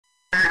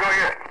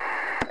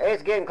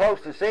It's getting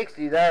close to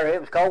 60 there. It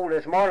was cold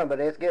this morning,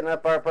 but it's getting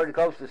up there pretty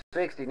close to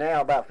 60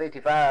 now, about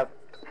 55.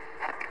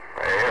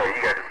 Well,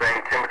 you got the same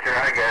temperature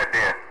I got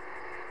then.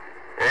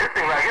 It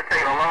seems like it's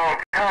taking a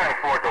long time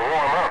for it to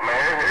warm up,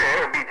 man.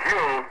 It'll be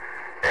June.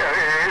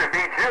 It'll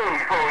be June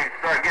before we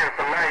start getting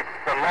some nice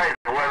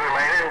weather,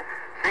 man.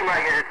 It seems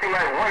like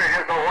winter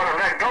just don't want to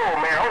let go,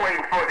 man. I'm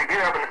waiting for it to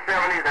get up in the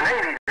 70s and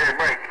 80s this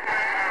break.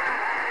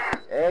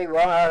 Hey,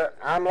 well,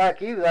 I'm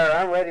like you there.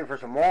 I'm ready for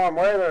some warm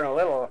weather and a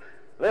little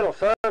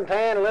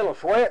suntan, a little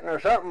sweating or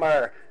something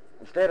there.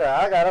 Instead of,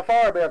 I got a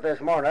fire built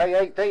this morning. Hey,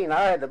 18,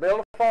 I had to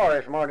build a fire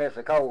this morning. It's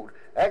so cold.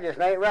 That just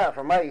ain't right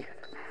for me.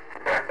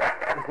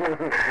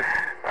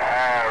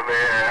 Ah,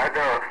 man,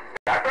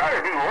 I thought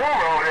it'd be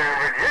warmer over there in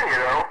Virginia,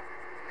 though.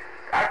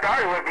 I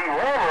thought it would be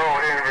warmer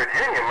over there in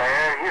Virginia,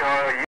 man. You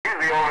know,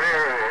 usually over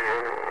there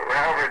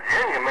around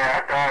Virginia, man,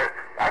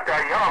 I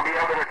thought y'all be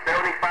up in the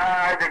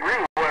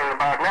 75-degree weather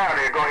about now.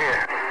 There, go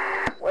ahead.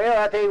 Well,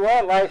 I tell you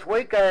what, last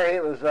week there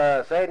it was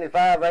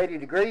 75, 80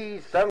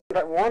 degrees.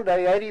 One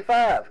day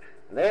 85.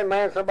 And then,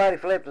 man, somebody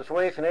flipped the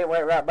switch and it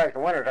went right back to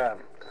wintertime.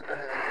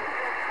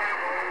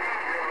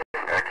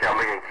 That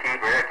Kelly and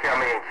Keeper in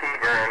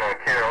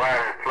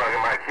Carolina is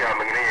plugging my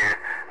Kelly in ears.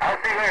 I'll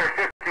see you later,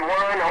 51.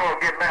 I'm going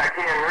to get back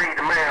in and read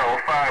the mail,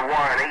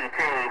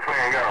 5118, clear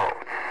and go.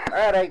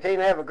 All right, 18,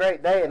 have a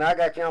great day, and I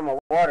got you on my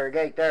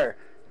Watergate there.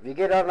 If you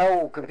get on the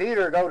old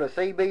computer, go to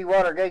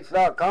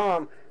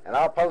cbwatergates.com, and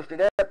I'll post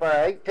it up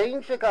there,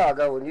 18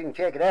 Chicago, and you can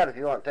check it out if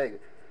you want to.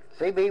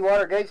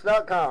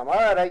 cbwatergates.com. All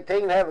right,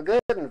 18, have a good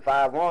one.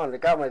 5-1. They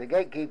call me the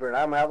gatekeeper, and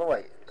I'm out of the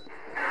way.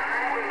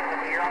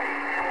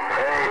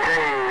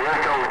 Hey,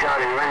 let's go,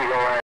 Johnny Ringo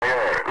right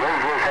here.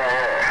 Let's just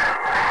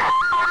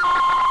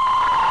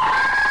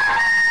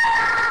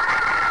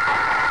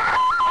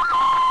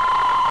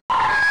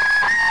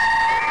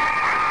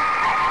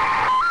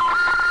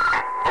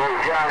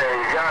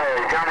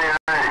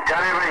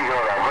Johnny Ringo,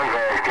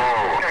 let's go.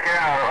 Check it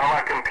out on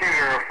my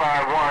computer, 5-1.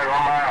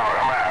 I'm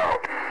out.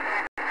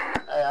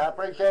 Hey, I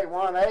appreciate it,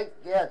 1-8.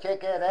 Yeah,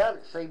 check that out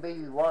at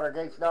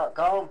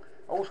cbwatergates.com.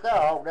 Old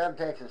Skyhawk down in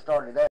Texas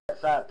started that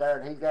site there,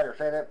 and he's got her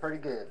set up pretty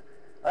good.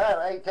 All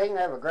right, 18,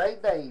 have a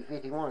great day.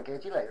 51,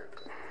 catch you later.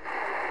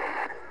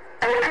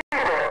 Hey,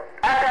 Keeper,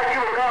 I thought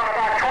you were gone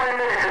about 20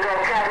 minutes ago,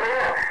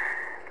 Cavalier.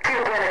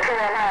 Keeper in the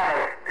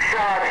Carolina,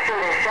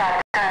 sharpshooter,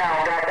 shot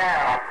down, got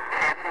down.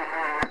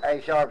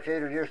 Hey,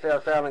 sharpshooter, you're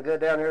still sounding good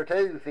down here,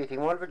 too.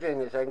 51,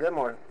 Virginia, saying good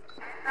morning.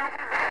 Right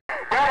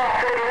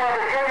on 51,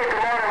 Virginia,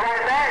 good morning,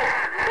 right back.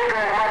 Big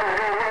old Mother's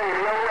Day wave,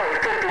 no way.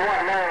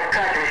 51, Maryland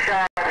Country,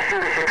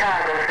 sharpshooter,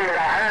 Chicago, said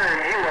I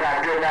heard you when I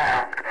get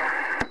down.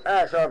 All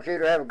right,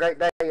 sharpshooter, have a great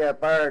day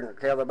up there, and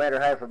tell the better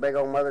half of Big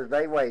Old Mother's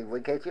Day wave.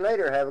 We catch you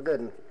later. Have a good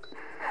one.